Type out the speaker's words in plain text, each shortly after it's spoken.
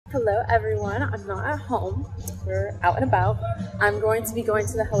Hello everyone, I'm not at home, we're out and about. I'm going to be going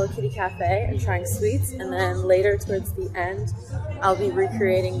to the Hello Kitty Cafe and trying sweets, and then later towards the end, I'll be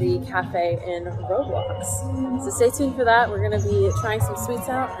recreating the cafe in Roblox. So stay tuned for that. We're gonna be trying some sweets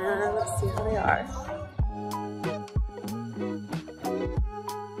out and let's see how they are.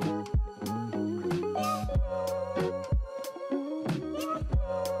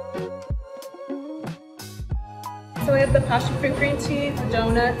 So we have the passion fruit green tea, the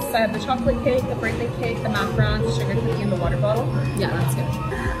donuts, I have the chocolate cake, the birthday cake, the macarons, the sugar cookie, and the water bottle. Yeah, that's good.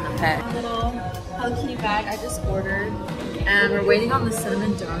 Okay. A little Hello Kitty bag I just ordered. And we're waiting on the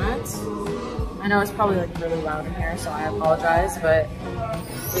cinnamon donuts. I know it's probably like really loud in here, so I apologize, but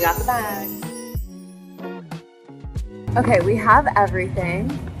we got the bag. Okay, we have everything.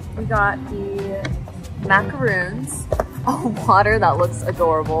 We got the macaroons, a water that looks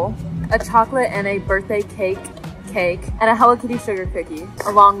adorable, a chocolate and a birthday cake, and a Hello Kitty sugar cookie,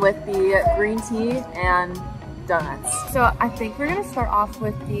 along with the green tea and donuts. So I think we're gonna start off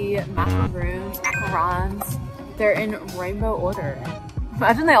with the macarons. They're in rainbow order.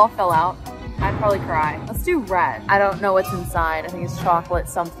 Imagine they all fell out. I'd probably cry. Let's do red. I don't know what's inside. I think it's chocolate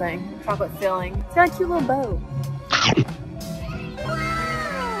something. Chocolate filling. It's got a cute little bow.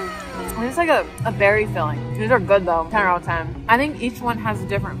 It's like a berry filling. These are good though, 10 out of 10. I think each one has a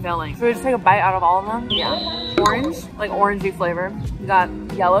different filling. Should we just take a bite out of all of them? Yeah. Orange, like orangey flavor. We got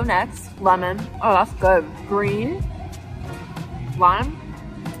yellow next, lemon. Oh, that's good. Green, lime.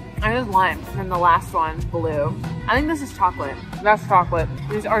 I think it's lime. And then the last one, blue. I think this is chocolate. That's chocolate.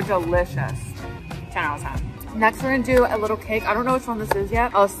 These are delicious. 10 out of 10. Next, we're gonna do a little cake. I don't know which one this is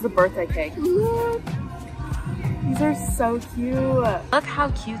yet. Oh, this is the birthday cake. Look. These are so cute. Look how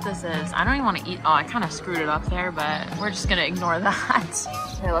cute this is. I don't even want to eat. Oh, I kind of screwed it up there, but we're just gonna ignore that.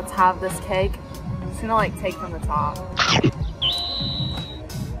 Okay, let's have this cake. I'm just gonna like take from the top.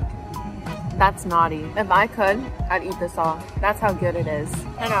 That's naughty. If I could, I'd eat this all. That's how good it is.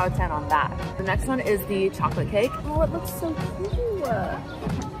 10 out of 10 on that. The next one is the chocolate cake. Oh, it looks so cute.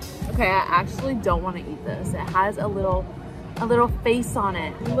 Okay, I actually don't want to eat this. It has a little face on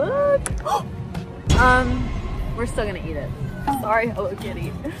it. Look. We're still gonna eat it. Sorry, Hello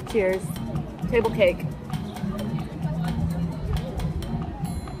Kitty. Cheers. Table cake.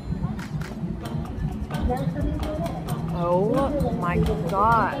 Oh my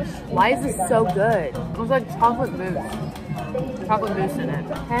gosh. Why is this so good? It was like chocolate mousse. Chocolate mousse in it.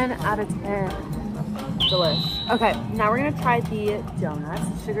 10 out of 10. Delish. Okay, now we're gonna try the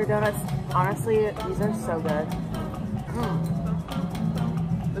donuts. Sugar donuts. Honestly, these are so good.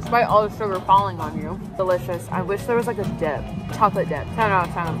 Despite all the sugar falling on you. Delicious. I wish there was like a dip. Chocolate dip. 10 out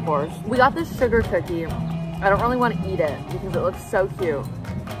of 10, of course. We got this sugar cookie. I don't really want to eat it because it looks so cute.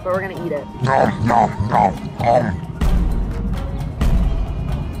 But we're gonna eat it. 2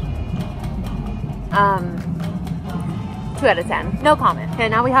 out of 10. No comment. Okay,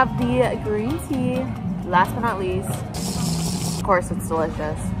 now we have the green tea. Last but not least. Of course, it's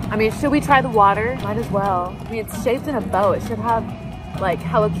delicious. I mean, should we try the water? Might as well. I mean, it's shaped in a bow. It should have like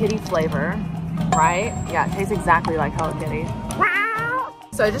Hello Kitty flavor, right? Yeah, it tastes exactly like Hello Kitty. Wow!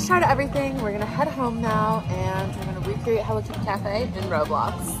 So I just tried everything. We're gonna head home now and we're gonna recreate Hello Kitty Cafe in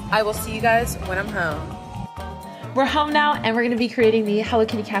Roblox. I will see you guys when I'm home. We're home now and we're gonna be creating the Hello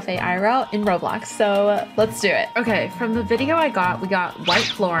Kitty Cafe IRL in Roblox. So let's do it. Okay, from the video I got, we got white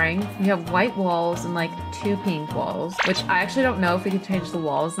flooring. We have white walls and like 2 pink walls, which I actually don't know if we can change the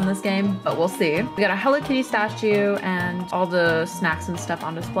walls in this game, but we'll see. We got a Hello Kitty statue and all the snacks and stuff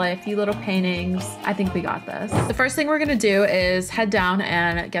on display, a few little paintings. I think we got this. The first thing we're gonna do is head down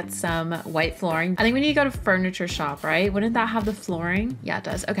and get some white flooring. I think we need to go to furniture shop, right? Wouldn't that have the flooring? Yeah, it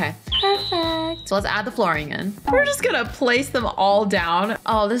does. Okay, perfect. So let's add the flooring in. We're just gonna place them all down.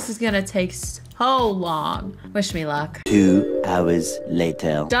 Oh, this is gonna take so long. Wish me luck. 2 hours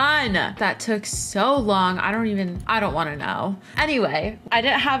later. Done. That took so long. I don't want to know. Anyway, I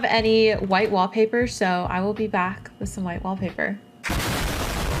didn't have any white wallpaper, so I will be back with some white wallpaper.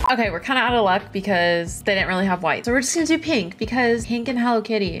 Okay, we're kind of out of luck because they didn't really have white. So we're just gonna do pink because pink and Hello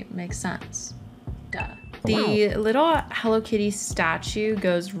Kitty makes sense. Duh. The little Hello Kitty statue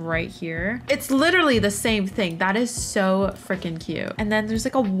goes right here. It's literally the same thing. That is so freaking cute. And then there's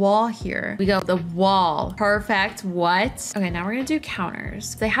like a wall here. We go the wall. Perfect. What? Okay, now we're gonna do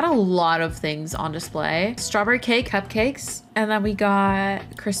counters. They had a lot of things on display. Strawberry cake, cupcakes, and then we got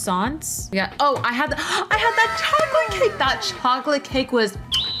croissants. We got, oh, I had that chocolate cake. That chocolate cake was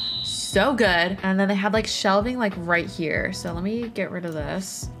So good. And then they had like shelving like right here. So let me get rid of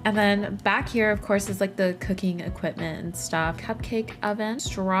this. And then back here, of course, is like the cooking equipment and stuff. Cupcake oven,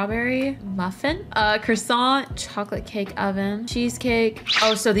 strawberry muffin, croissant, chocolate cake oven, cheesecake.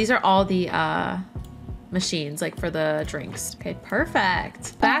 Oh, so these are all the machines like for the drinks. Okay,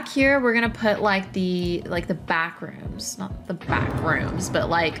 perfect. Back here we're gonna put like the back rooms, not the back rooms, but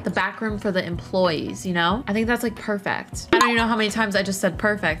like the back room for the employees, you know? I think that's like perfect. I don't even know how many times I just said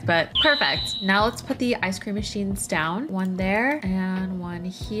perfect, but perfect. Now let's put the ice cream machines down. One there and one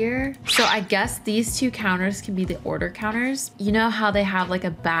here. So I guess these two counters can be the order counters. You know how they have like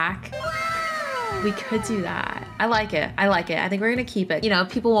a back? We could do that. I like it. I like it. I think we're gonna keep it. You know,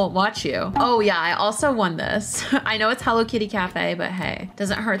 people won't watch you. Oh yeah, I also won this. I know it's Hello Kitty Cafe, but hey,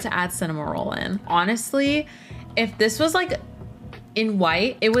 doesn't hurt to add cinnamon roll in. Honestly, if this was like in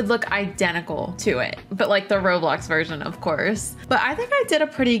white, it would look identical to it, but like the Roblox version, of course. But I think I did a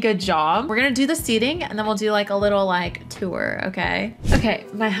pretty good job. We're gonna do the seating and then we'll do like a little like tour, okay? Okay,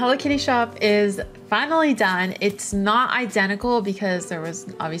 my Hello Kitty shop is finally done. It's not identical because there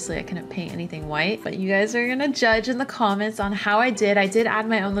was, obviously I couldn't paint anything white, but you guys are gonna judge in the comments on how I did. I did add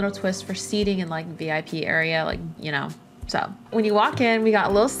my own little twist for seating and like VIP area, like, you know. So when you walk in, we got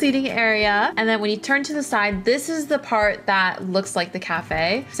a little seating area. And then when you turn to the side, this is the part that looks like the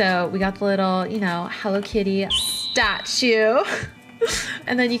cafe. So we got the little, you know, Hello Kitty statue.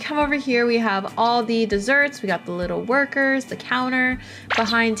 And then you come over here, we have all the desserts. We got the little workers, the counter.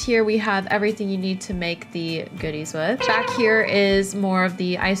 Behind here, we have everything you need to make the goodies with. Back here is more of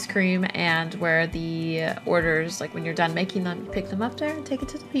the ice cream and where the orders, like when you're done making them, you pick them up there and take it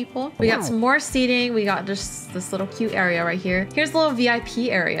to the people. We got some more seating. We got just this little cute area right here. Here's the little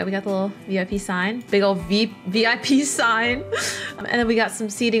VIP area. We got the little VIP sign, big old VIP sign. And then we got some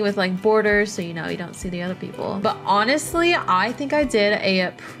seating with like borders, so you know you don't see the other people. But honestly, I think I did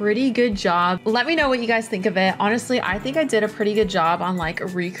a pretty good job. Let me know what you guys think of it. Honestly, I think I did a pretty good job on like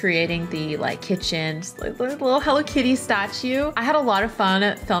recreating the like kitchen, just like the little Hello Kitty statue. I had a lot of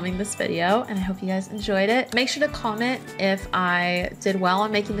fun filming this video and I hope you guys enjoyed it. Make sure to comment if I did well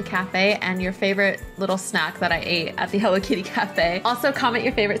on making the cafe and your favorite little snack that I ate at the Hello Kitty Cafe. Also comment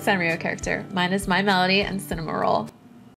your favorite Sanrio character. Mine is My Melody and Cinnamon Roll.